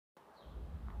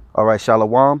All right,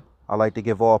 Shalom. I like to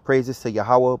give all praises to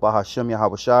Yahawah, BaHaSham,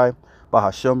 Yahawashi,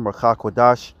 BaHaSham, Rawchaa,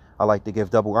 Qadash. I like to give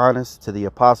double honors to the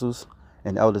apostles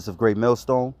and elders of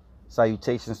GreatMillStone.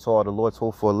 Salutations to all the Lord's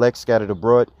hopeful elect scattered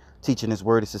abroad, teaching his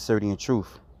word in sincerity and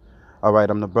truth. All right,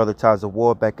 I'm the brother Ties of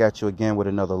War, back at you again with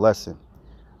another lesson.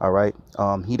 All right,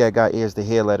 he that got ears to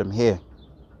hear, let him hear.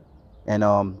 And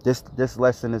this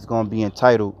lesson is going to be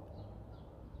entitled,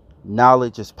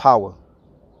 Knowledge is Power.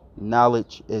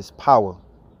 Knowledge is Power.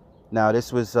 Now,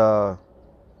 this was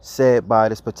said by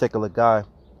this particular guy,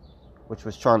 which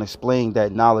was trying to explain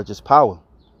that knowledge is power.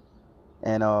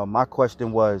 And my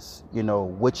question was,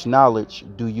 which knowledge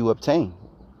do you obtain?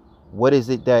 What is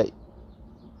it that,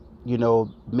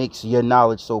 makes your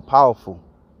knowledge so powerful?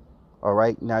 All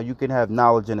right. Now, you can have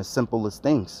knowledge in the simplest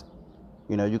things.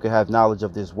 You can have knowledge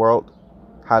of this world,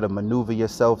 how to maneuver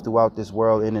yourself throughout this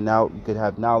world, in and out. You could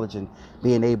have knowledge in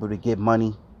being able to get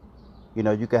money.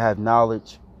 You could have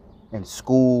knowledge in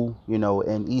school,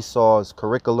 in Esau's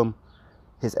curriculum,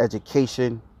 his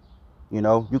education.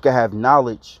 You could have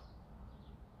knowledge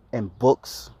in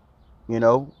books,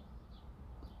 and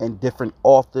different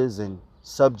authors and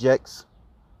subjects.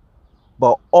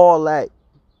 But all that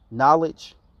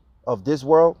knowledge of this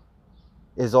world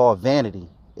is all vanity.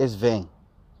 It's vain.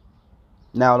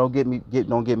 Now, don't get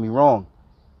me wrong.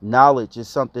 Knowledge is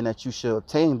something that you should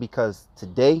obtain, because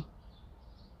today,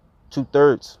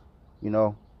 2/3,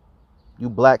 you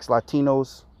blacks,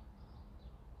 Latinos,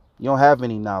 you don't have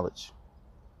any knowledge.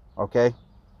 Okay?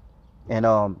 And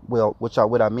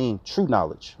what I mean, true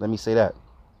knowledge. Let me say that.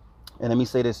 And let me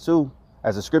say this too,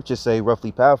 as the scriptures say,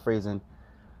 roughly paraphrasing,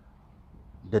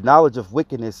 the knowledge of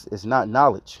wickedness is not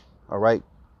knowledge. All right?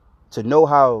 To know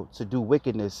how to do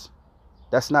wickedness,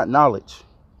 that's not knowledge.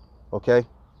 Okay?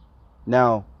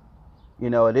 Now,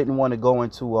 I didn't want to go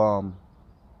into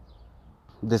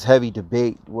this heavy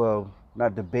debate. Well,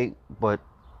 not debate, but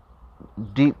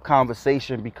deep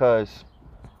conversation, because,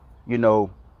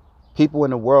 people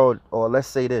in the world, or let's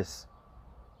say this,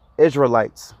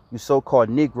 Israelites, you so-called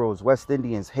Negroes, West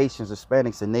Indians, Haitians,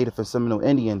 Hispanics, and Native and Seminole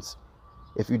Indians,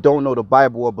 if you don't know the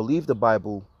Bible or believe the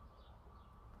Bible,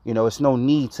 it's no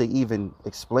need to even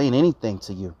explain anything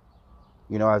to you.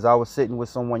 As I was sitting with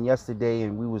someone yesterday,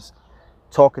 and we was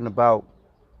talking about,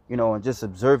 and just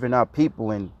observing our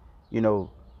people, and,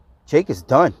 Jake is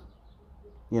done,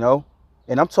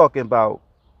 and I'm talking about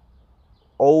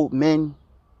old men,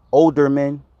 older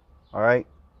men, all right,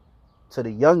 to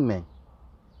the young men.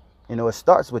 It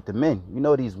starts with the men.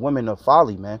 These women are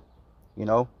folly, man.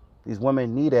 These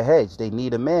women need a hedge. They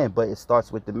need a man, but it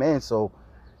starts with the man. So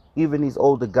even these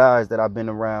older guys that I've been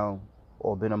around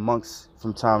or been amongst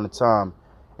from time to time,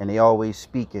 and they always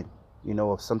speaking,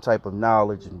 of some type of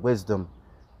knowledge and wisdom,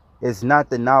 it's not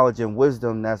the knowledge and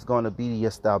wisdom that's going to be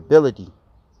your stability.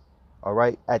 All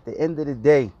right. At the end of the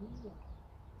day,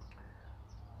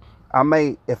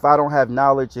 if I don't have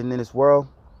knowledge in this world,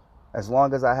 as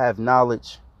long as I have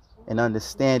knowledge and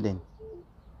understanding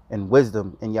and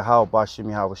wisdom in Yahawah, BaHaSham,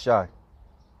 Yahawashi.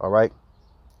 All right.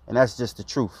 And that's just the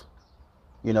truth,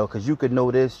 because you could know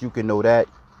this, you can know that,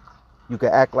 you can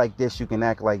act like this, you can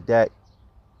act like that.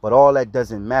 But all that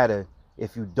doesn't matter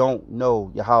if you don't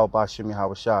know Yahawah, BaHaSham,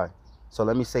 Yahawashi. So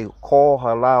let me say, call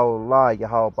halal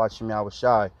Yahawah, BaHaSham,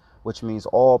 Yahawashi, which means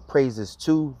all praises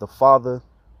to the Father,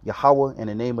 Yahawah, in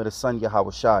the name of the Son,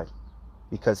 Yahawashi,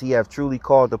 because he have truly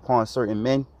called upon certain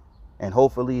men. And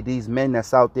hopefully these men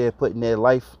that's out there putting their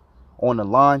life on the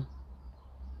line,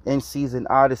 in season,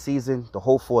 out of season, the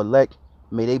hopeful elect,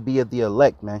 may they be of the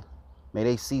elect, man. May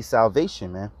they see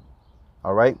salvation, man.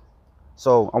 All right.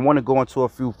 So I want to go into a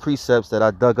few precepts that I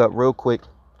dug up real quick.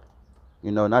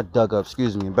 Not dug up,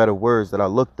 excuse me, in better words, that I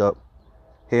looked up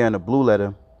here in the blue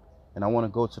letter. And I want to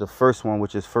go to the first one,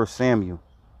 which is 1 Samuel.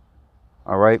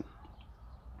 All right.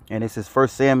 And this is 1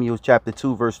 Samuel chapter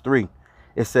 2, verse 3.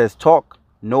 It says, talk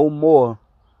no more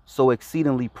so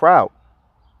exceedingly proud.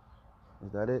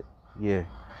 Is that it? Yeah.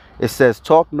 It says,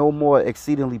 talk no more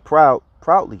exceedingly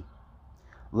proudly.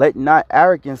 Let not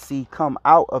arrogancy come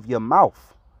out of your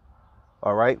mouth.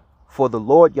 All right. For the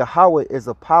Lord Yahawah is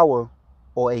a power,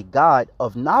 or a God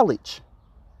of knowledge,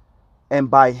 and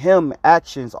by him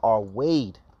actions are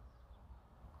weighed.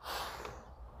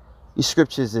 These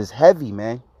scriptures is heavy,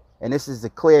 man. And this is a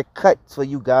clear cut for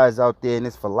you guys out there in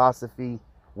this philosophy,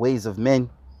 ways of men.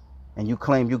 And you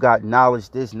claim you got knowledge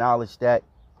this, knowledge that.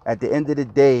 At the end of the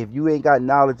day, if you ain't got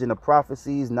knowledge in the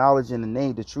prophecies, knowledge in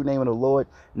the true name of the Lord,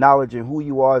 knowledge in who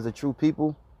you are as a true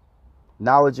people,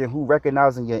 knowledge in who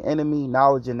recognizing your enemy,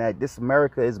 knowledge in that this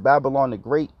America is Babylon the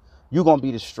Great, you're going to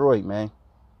be destroyed, man.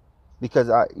 Because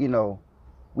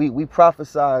we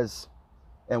prophesize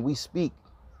and we speak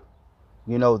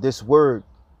you know, this word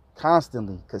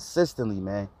constantly, consistently,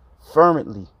 man,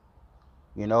 fervently,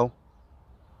 you know,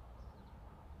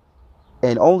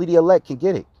 and only the elect can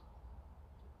get it.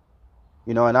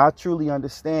 You know, and I truly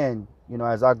understand, you know,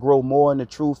 as I grow more in the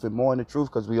truth and more in the truth,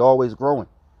 because we always growing.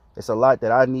 It's a lot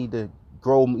that I need to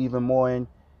grow even more in,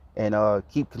 and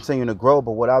keep continuing to grow.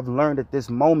 But what I've learned at this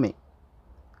moment,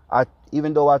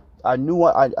 even though I knew,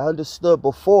 I understood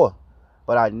before,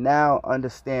 but I now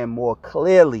understand more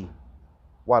clearly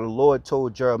why the Lord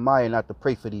told Jeremiah not to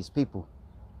pray for these people,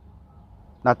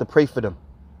 not to pray for them.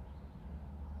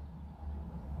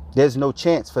 There's no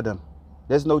chance for them.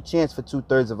 There's no chance for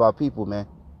 2/3 of our people, man.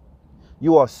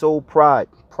 You are so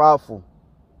proudful,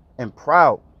 and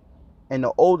proud. And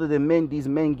the older the men these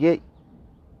men get,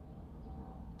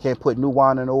 can't put new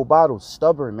wine in old bottles.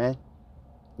 Stubborn, man.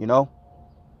 You know?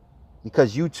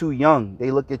 Because you too young.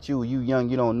 They look at you, you young,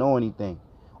 you don't know anything.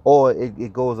 Or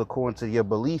it goes according to your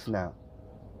belief now.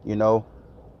 You know?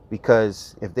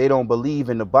 Because if they don't believe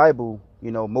in the Bible,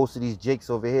 you know, most of these jakes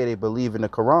over here, they believe in the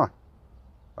Quran.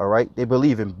 All right? They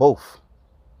believe in both.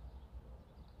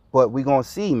 But we're going to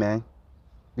see, man.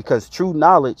 Because true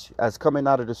knowledge, as coming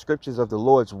out of the scriptures of the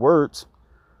Lord's words,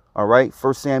 all right,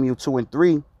 1 Samuel 2 and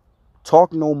 3,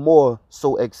 talk no more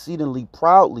so exceedingly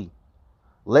proudly.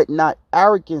 Let not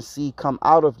arrogancy come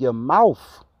out of your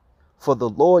mouth. For the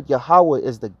Lord Yahawah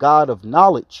is the God of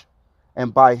knowledge,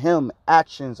 and by him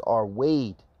actions are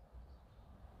weighed.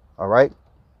 All right.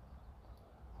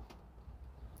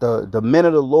 The men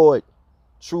of the Lord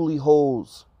truly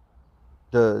holds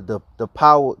the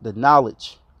power, the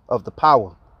knowledge of the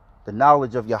power, the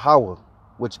knowledge of Yahawah,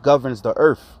 which governs the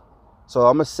earth. So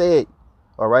I'm going to say it,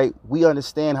 all right? We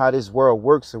understand how this world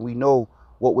works, and we know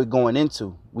what we're going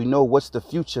into. We know what's the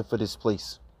future for this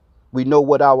place. We know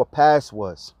what our past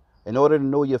was. In order to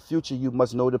know your future, you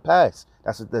must know the past.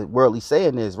 That's what the worldly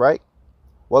saying is, right?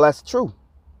 Well, that's true,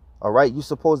 all right? You're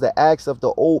supposed to ask of the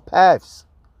old paths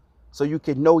so you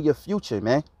can know your future,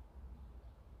 man.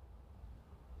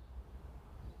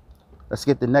 Let's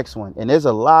get the next one. And there's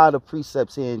a lot of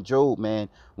precepts here in Job, man,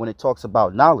 when it talks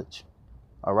about knowledge,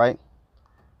 all right?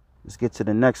 Let's get to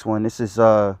the next one. This is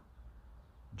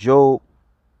Job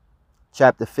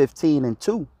chapter 15 and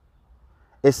 2.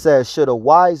 It says, should a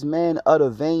wise man utter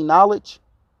vain knowledge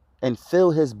and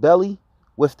fill his belly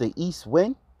with the east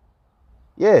wind?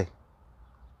 Yeah.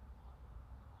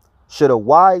 Should a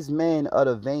wise man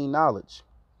utter vain knowledge?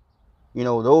 You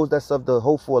know, those that's of the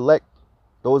hopeful elect,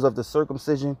 those of the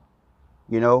circumcision,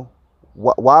 you know,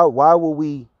 why will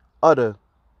we utter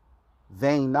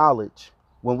vain knowledge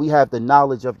when we have the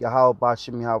knowledge of Yahawah,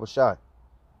 BaHaSham, Yahawashi?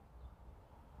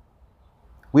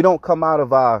 We don't come out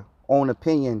of our own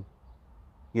opinion,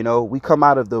 you know, we come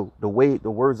out of the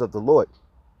words of the Lord.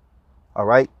 All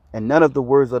right. And none of the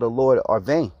words of the Lord are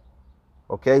vain.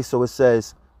 Okay. So it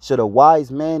says, should a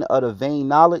wise man utter vain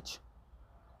knowledge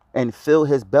and fill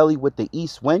his belly with the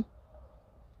east wind?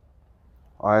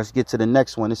 All right, let's get to the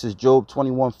next one. This is Job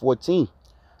 21:14.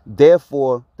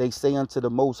 Therefore they say unto the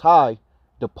Most High,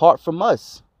 depart from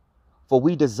us, for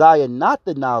we desire not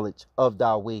the knowledge of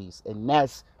thy ways. And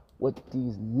that's what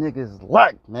these niggas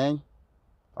like, man.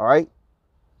 All right.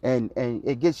 And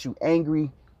it gets you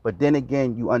angry, but then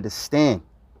again, you understand.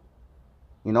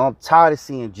 You know, I'm tired of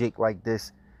seeing Jake like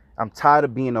this. I'm tired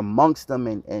of being amongst them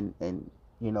and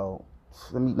you know,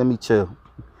 let me chill.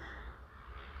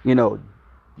 You know,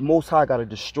 Most High got to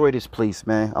destroy this place,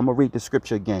 man. I'm gonna read the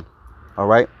scripture again. All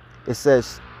right. It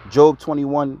says Job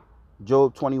 21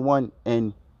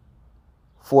 and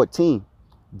 14.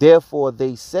 Therefore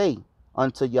they say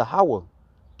unto Yahawah,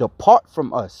 depart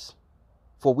from us,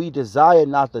 for we desire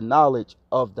not the knowledge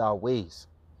of thy ways.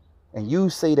 And you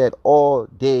say that all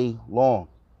day long.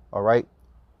 All right.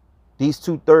 These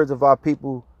 2/3 of our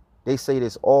people, they say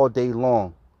this all day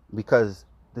long because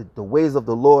the ways of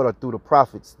the Lord are through the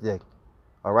prophets today.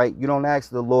 All right. You don't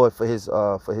ask the Lord for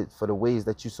for the ways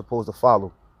that you're supposed to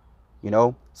follow. You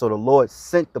know, so the Lord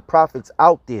sent the prophets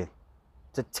out there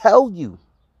to tell you.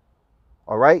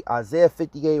 All right. Isaiah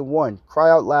 58:1. Cry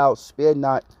out loud, spare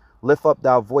not, lift up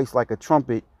thy voice like a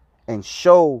trumpet, and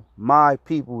show my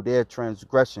people their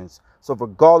transgressions. So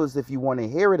regardless if you want to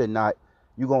hear it or not,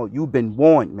 you've been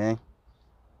warned, man.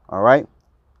 All right.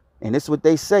 And this is what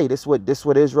they say. This is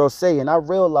what Israel say. And I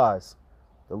realize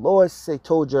the Lord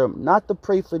told Jeremiah not to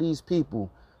pray for these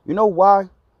people. You know why?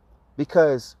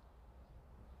 Because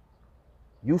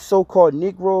you so-called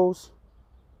Negroes,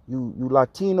 you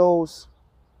Latinos,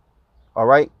 all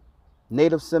right,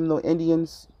 Native Seminole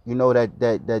Indians, you know,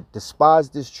 that despise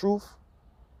this truth.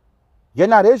 You're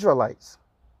not Israelites.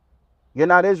 You're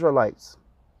not Israelites.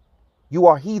 You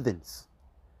are heathens.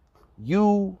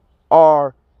 You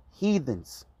are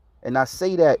heathens. And I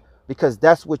say that because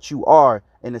that's what you are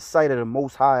in the sight of the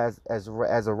Most High as of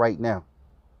right now.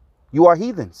 You are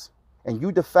heathens, and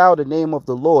you defile the name of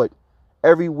the Lord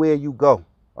everywhere you go.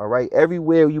 All right,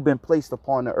 everywhere you've been placed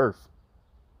upon the earth.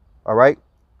 All right,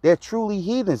 they're truly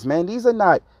heathens, man. These are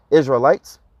not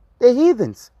Israelites. They're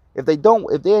heathens. If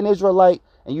they're an Israelite,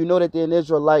 and you know that they're an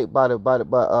Israelite by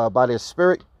their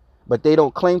spirit, but they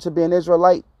don't claim to be an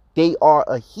Israelite, they are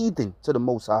a heathen to the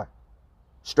Most High.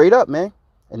 Straight up, man.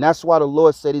 And that's why the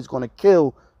Lord said he's going to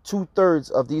kill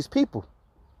 2/3 of these people.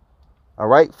 All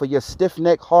right, for your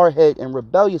stiff-neck, hard-head, and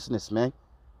rebelliousness, man.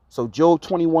 So Job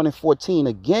 21:14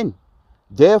 again.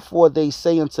 Therefore they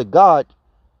say unto God,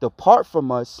 depart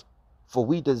from us, for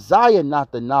we desire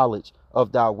not the knowledge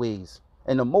of thy ways.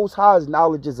 And the Most High's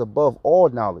knowledge is above all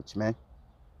knowledge, man.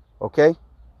 Okay?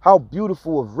 How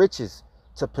beautiful of riches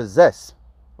to possess.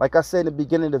 Like I said in the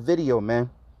beginning of the video, man.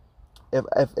 If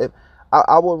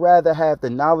I would rather have the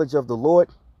knowledge of the Lord,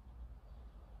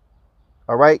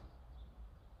 all right,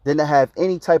 than to have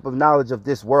any type of knowledge of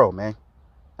this world, man.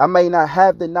 I may not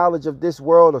have the knowledge of this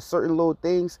world or certain little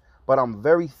things, but I'm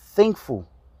very thankful,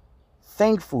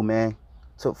 man,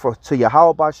 to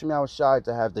Yahawashi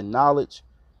to have the knowledge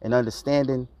and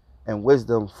understanding and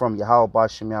wisdom from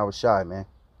Yahawashi, man.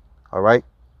 All right.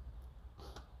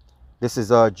 This is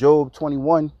Job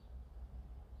 21.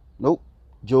 Nope.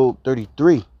 Job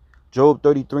 33. Job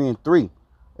 33:3.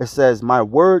 It says, my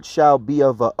word shall be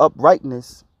of the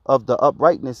uprightness of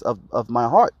my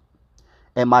heart,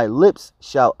 and my lips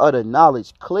shall utter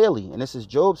knowledge clearly. And this is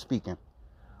Job speaking.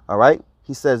 All right.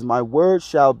 He says, my word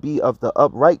shall be of the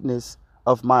uprightness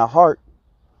of my heart,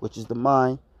 which is the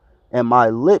mind, and my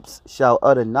lips shall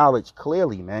utter knowledge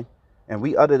clearly, man. And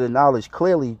we utter the knowledge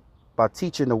clearly by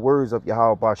teaching the words of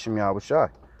Yahawashi.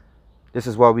 This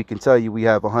is why we can tell you we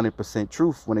have 100%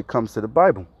 truth when it comes to the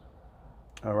Bible.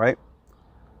 All right.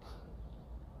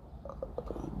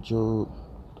 Job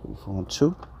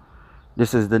 34:2.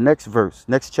 This is the next verse,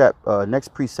 next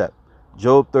precept.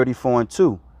 Job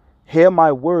 34:2. Hear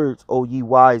my words, O ye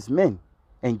wise men,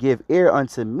 and give ear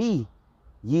unto me,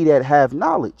 ye that have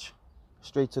knowledge.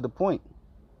 Straight to the point.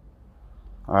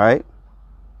 All right.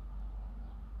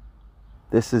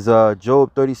 This is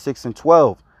Job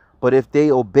 36:12. But if they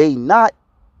obey not,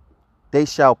 they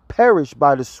shall perish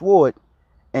by the sword,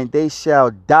 and they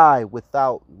shall die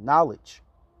without knowledge.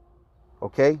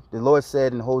 Okay. The Lord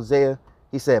said in Hosea,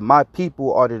 he said, my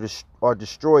people are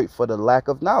destroyed for the lack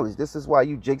of knowledge. This is why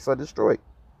you jakes are destroyed.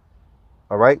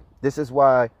 All right. This is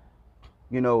why,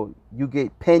 you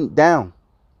get pinned down.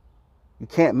 You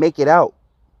can't make it out.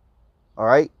 All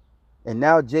right. And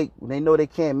now, Jake, when they know they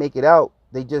can't make it out,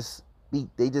 they just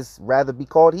rather be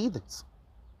called heathens.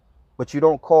 But you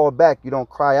don't call back. You don't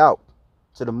cry out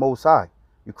to the Most High.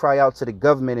 You cry out to the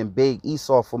government and beg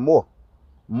Esau for more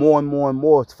and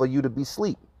more for you to be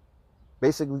asleep.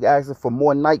 Basically asking for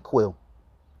more NyQuil.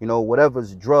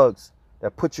 Whatever's drugs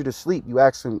that put you to sleep, you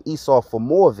asking Esau for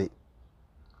more of it.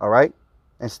 All right.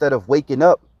 Instead of waking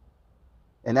up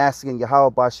and asking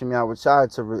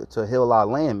Yahawashi to heal our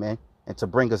land, man, and to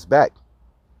bring us back.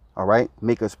 All right.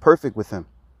 Make us perfect with him.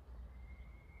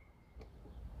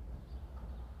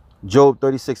 Job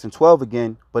 36:12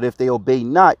 again. But if they obey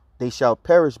not, they shall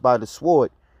perish by the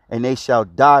sword, and they shall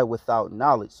die without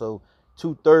knowledge. So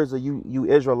 2/3 of you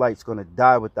Israelites going to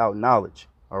die without knowledge.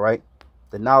 All right.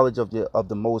 The knowledge of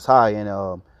the Most High.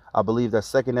 And I believe that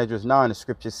 2nd Esdras 9, the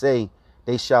scriptures say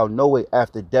they shall know it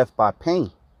after death by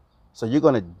pain. So you're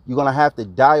gonna have to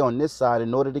die on this side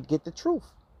in order to get the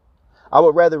truth. I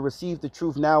would rather receive the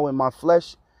truth now in my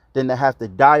flesh than to have to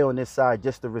die on this side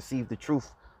just to receive the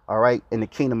truth. All right, in the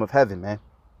kingdom of heaven, man.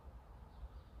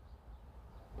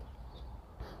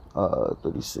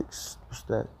 36. What's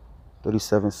that?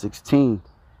 37:16.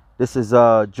 This is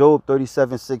Job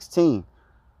 37:16.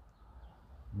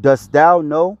 Dost thou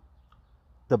know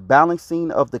the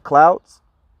balancing of the clouds,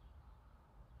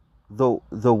 the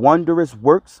wondrous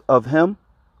works of him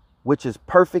which is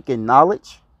perfect in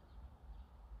knowledge?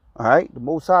 All right, the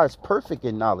Most High is perfect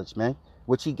in knowledge, man,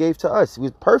 which he gave to us. He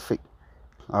was perfect.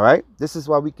 All right, this is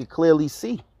why we can clearly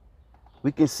see.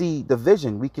 We can see the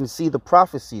vision. We can see the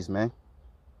prophecies, man.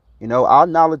 Our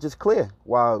knowledge is clear.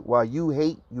 While you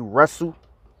hate, you wrestle,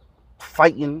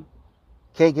 fighting,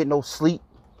 can't get no sleep.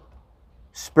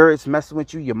 Spirits messing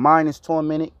with you. Your mind is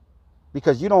tormented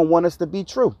because you don't want us to be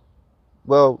true.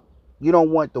 Well, you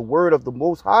don't want the word of the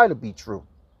Most High to be true.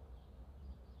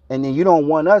 And then you don't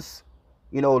want us,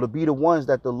 to be the ones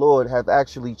that the Lord have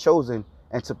actually chosen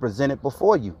and to present it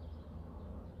before you.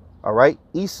 All right.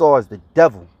 Esau is the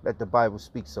devil that the Bible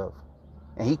speaks of.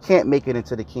 And he can't make it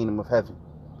into the kingdom of heaven.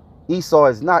 Esau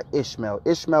is not Ishmael.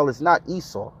 Ishmael is not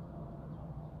Esau.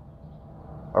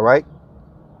 All right.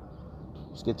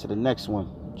 Let's get to the next one.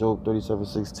 Job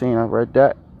 37:16. I read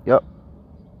that. Yep.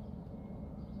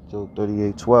 Job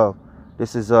 38:12.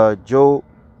 This is Job.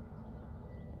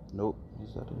 Nope.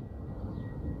 Is that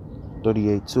it?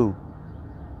 38:2.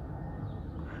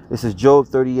 This is Job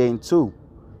 38:2.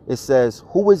 It says,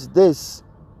 "Who is this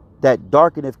that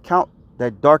darkeneth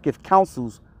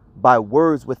counsels by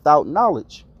words without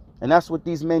knowledge?" And that's what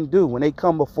these men do when they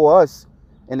come before us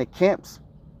in the camps.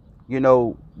 You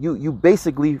know, you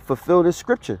basically fulfill this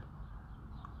scripture.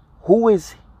 Who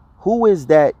is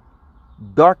that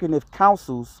darkeneth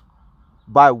counsels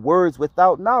by words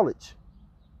without knowledge?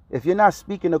 If you're not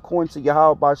speaking according to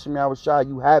Yahawah, BaHaSham, Yahawashi,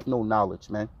 you have no knowledge,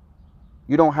 man.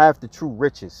 You don't have the true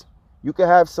riches. You can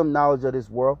have some knowledge of this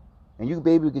world, and you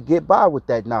maybe could get by with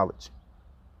that knowledge.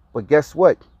 But guess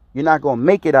what? You're not going to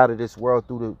make it out of this world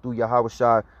through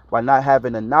Yahawashi by not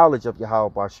having the knowledge of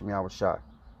Yahawah, BaHaSham, Yahawashi.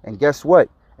 And guess what?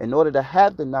 In order to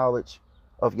have the knowledge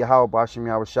of Yahawah, BaHaSham,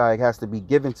 Yahawashi, it has to be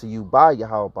given to you by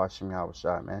Yahawah, BaHaSham,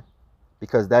 Yahawashi, man.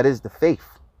 Because that is the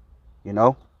faith, you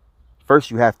know.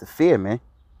 First, you have to fear, man,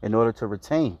 in order to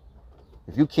retain.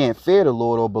 If you can't fear the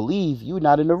Lord or believe, you're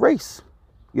not in the race.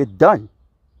 You're done.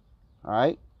 All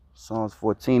right. Psalms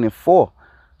 14:4.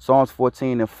 Psalms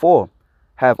 14:4.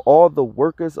 Have all the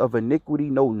workers of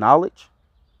iniquity no knowledge,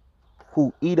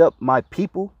 who eat up my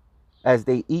people as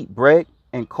they eat bread,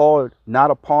 and call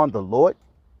not upon the Lord?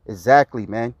 Exactly,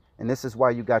 man. And this is why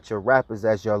you got your rappers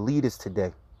as your leaders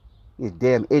today. You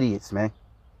damn idiots, man.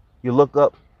 You look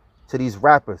up to these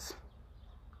rappers.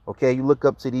 Okay, you look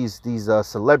up to these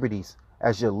celebrities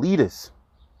as your leaders.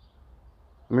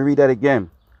 Let me read that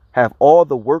again. Have all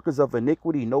the workers of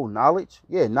iniquity no knowledge?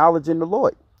 Yeah, knowledge in the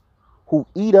Lord. Who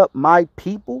eat up my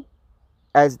people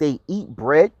as they eat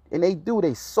bread. And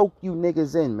they soak you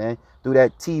niggas in, man, through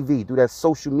that TV, through that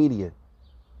social media.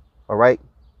 All right?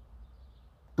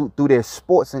 Through their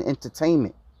sports and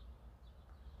entertainment.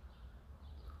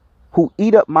 Who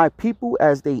eat up my people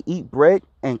as they eat bread,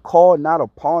 and call not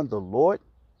upon the Lord.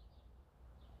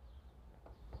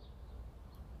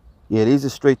 Yeah, these are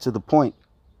straight to the point.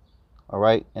 All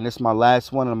right. And it's my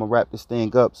last one. And I'm going to wrap this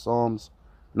thing up. Psalms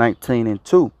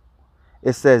 19:2.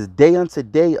 It says, day unto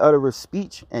day uttereth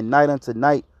speech, and night unto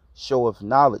night showeth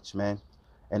knowledge, man.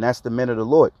 And that's the men of the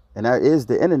Lord. And that is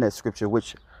the internet scripture,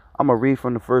 which I'm going to read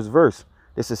from the first verse.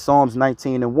 This is Psalms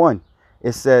 19:1.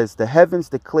 It says, the heavens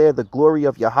declare the glory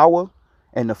of Yahawah,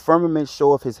 and the firmament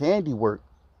showeth his handiwork.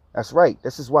 That's right.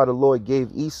 This is why the Lord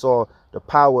gave Esau the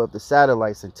power of the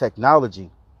satellites and technology.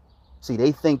 See,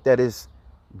 they think that is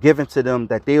given to them,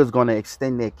 that they was going to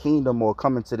extend their kingdom or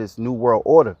come into this new world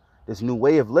order, this new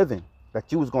way of living,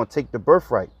 that you was going to take the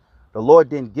birthright. The Lord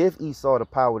didn't give Esau the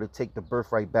power to take the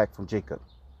birthright back from Jacob.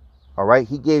 All right.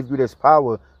 He gave you this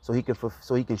power so he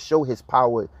can show his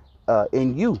power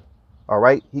in you. All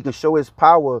right. He can show his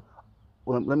power.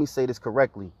 Well, let me say this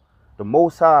correctly. The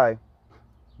Most High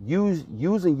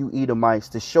using you Edomites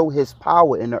to show his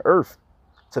power in the earth,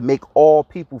 to make all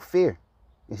people fear.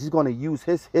 And he's going to use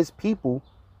his people,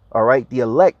 all right, the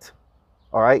elect,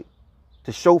 all right,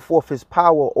 to show forth his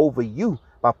power over you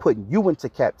by putting you into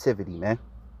captivity, man.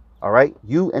 All right,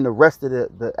 you and the rest of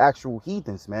the actual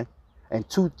heathens, man. And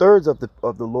 2/3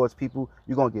 of the Lord's people,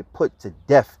 you're going to get put to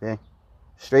death, man.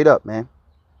 Straight up, man.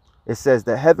 It says,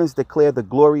 the heavens declare the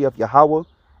glory of Yahawah,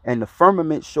 and the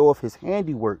firmament showeth his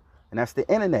handiwork. And that's the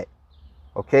internet.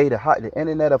 Okay, the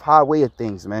internet of highway of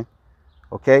things, man.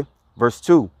 Okay, verse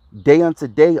 2. Day unto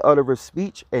day uttereth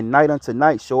speech, and night unto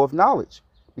night showeth knowledge.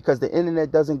 Because the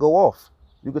internet doesn't go off.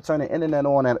 You could turn the internet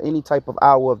on at any type of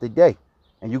hour of the day,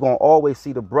 and you're going to always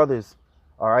see the brothers,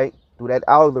 all right, through that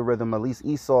algorithm. At least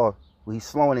Esau, he's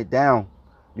slowing it down.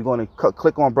 You're going to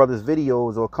click on brothers'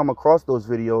 videos or come across those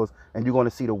videos, and you're going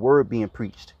to see the word being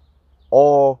preached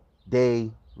all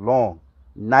day long,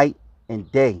 night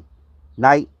and day,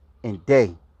 night and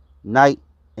day, night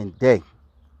and day.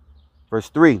 Verse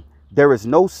 3. There is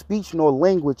no speech nor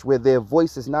language where their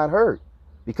voice is not heard.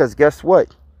 Because guess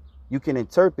what? You can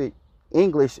interpret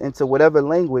English into whatever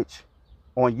language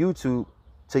on YouTube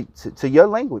to your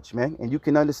language, man. And you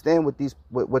can understand what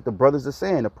the brothers are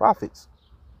saying, the prophets.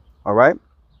 All right.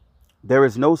 There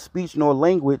is no speech nor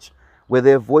language where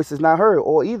their voice is not heard.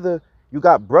 Or either you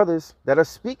got brothers that are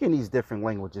speaking these different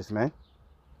languages, man.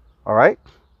 All right.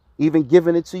 Even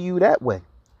giving it to you that way.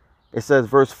 It says,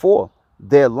 verse 4.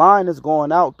 Their line is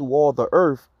going out through all the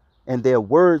earth, and their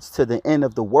words to the end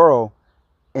of the world.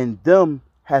 In them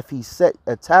hath he set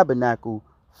a tabernacle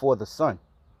for the sun.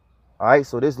 All right,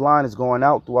 so this line is going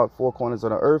out throughout four corners of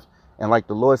the earth. And like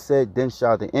the Lord said, then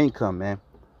shall the end come, man.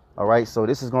 All right, so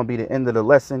this is going to be the end of the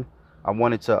lesson. I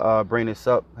wanted to bring this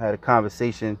up. I had a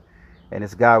conversation, and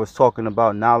this guy was talking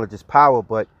about knowledge is power,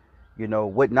 but, you know,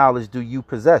 what knowledge do you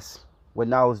possess? What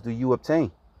knowledge do you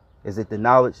obtain? Is it the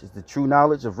knowledge, is the true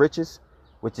knowledge of riches,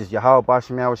 which is Yahawah,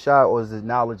 BaHaSham, Yahawashi, or is it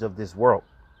knowledge of this world?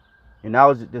 Your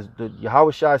knowledge, the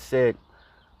Yahawashi said,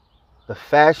 the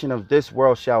fashion of this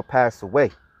world shall pass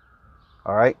away.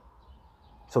 All right.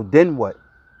 So then what?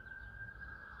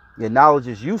 Your knowledge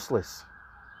is useless,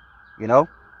 you know.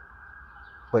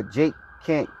 But Jake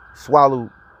can't swallow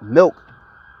milk,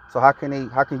 so how can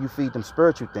you feed them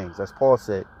spiritual things? As Paul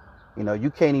said, you know, you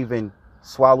can't even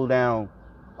swallow down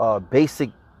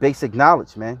basic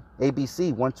knowledge, man.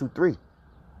 ABC 1, 2, 3.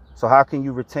 So how can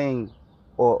you retain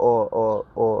or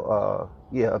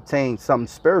obtain something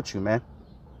spiritual, man?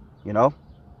 You know,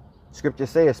 scripture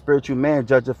say a spiritual man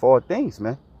judgeth all things,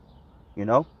 man. You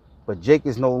know, but Jake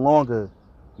is no longer,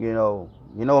 you know,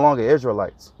 you're no longer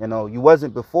Israelites. You know, you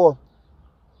wasn't before.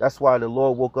 That's why the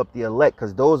Lord woke up the elect,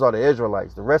 because those are the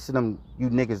Israelites. The rest of them, you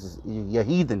niggas, you're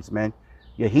heathens, man.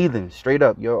 You're heathens, straight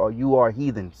up. You are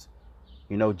heathens.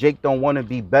 You know, Jake don't want to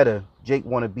be better. Jake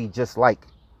want to be just like.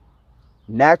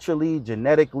 Naturally,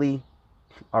 genetically,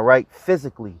 all right,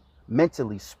 physically,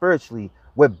 mentally, spiritually,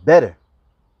 we're better.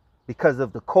 Because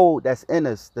of the code that's in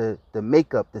us, the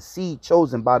makeup, the seed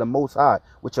chosen by the Most High,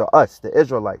 which are us, the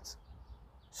Israelites.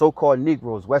 So-called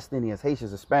Negroes, West Indians,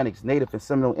 Haitians, Hispanics, Native and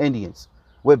Seminole Indians.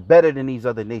 We're better than these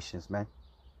other nations, man.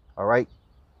 All right?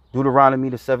 Deuteronomy,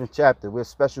 the 7th chapter. We're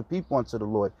special people unto the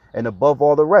Lord and above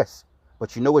all the rest.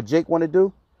 But you know what Jake want to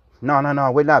do?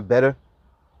 No, we're not better.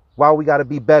 Why we got to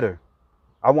be better?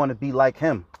 I want to be like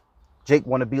him. Jake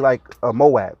want to be like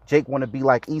Moab. Jake want to be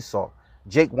like Esau.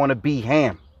 Jake want to be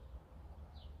Ham.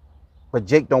 But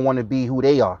Jake don't want to be who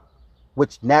they are,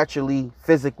 which naturally,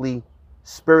 physically,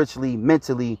 spiritually,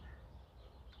 mentally,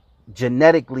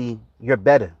 genetically, you're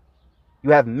better. You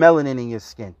have melanin in your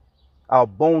skin, our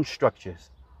bone structures,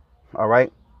 all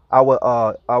right?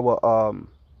 Our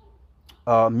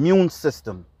immune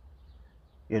system,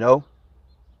 you know?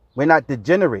 We're not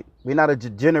degenerate. We're not a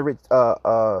degenerate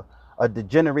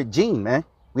gene, man.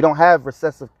 We don't have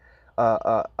recessive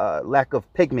lack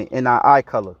of pigment in our eye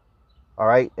color. All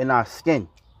right, in our skin,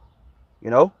 you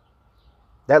know,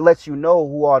 that lets you know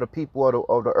who are the people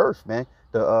of the earth, man.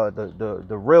 The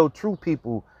real true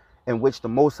people in which the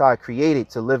Most High created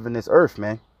to live in this earth,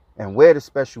 man. And we're the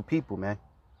special people, man.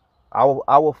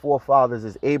 Our forefathers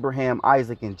is Abraham,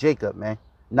 Isaac, and Jacob, man.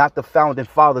 Not the founding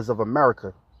fathers of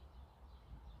America,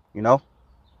 you know.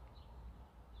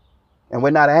 And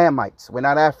we're not Hamites. We're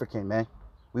not African, man.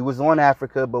 We was on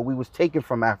Africa, but we was taken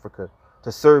from Africa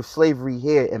to serve slavery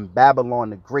here in Babylon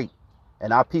the Great.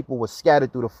 And our people were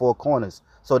scattered through the four corners.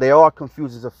 So they are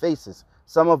confusions of faces.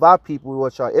 Some of our people,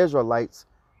 which are Israelites,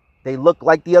 they look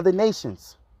like the other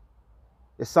nations.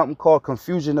 It's something called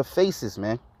confusion of faces,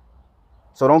 man.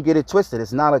 So don't get it twisted.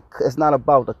 It's not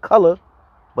about the color,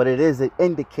 but it is an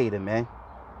indicator, man.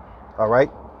 All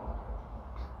right?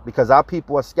 Because our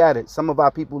people are scattered. Some of our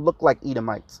people look like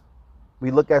Edomites. We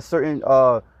look at certain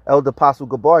Elder Apostle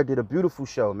Gabar did a beautiful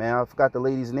show, man. I forgot the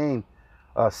lady's name.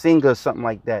 Singer or something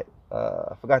like that.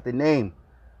 I forgot the name.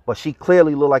 But she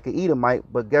clearly looked like an Edomite.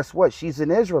 But guess what? She's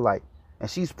an Israelite. And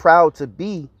she's proud to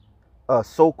be a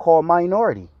so-called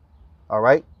minority. All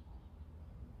right?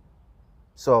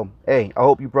 So, hey, I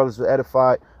hope you brothers were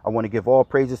edified. I want to give all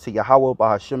praises to Yahawah,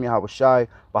 BaHaSham, Yahawashi,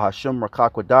 BaHaSham,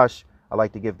 Rawchaa, Qadash. I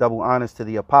like to give double honors to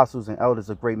the apostles and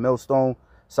elders of GreatMillStone.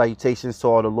 Salutations to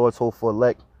all the Lord's hopeful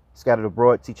elect, scattered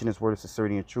abroad, teaching his word of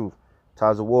sincerity and truth.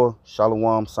 Ties of war,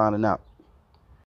 Shalom, signing out.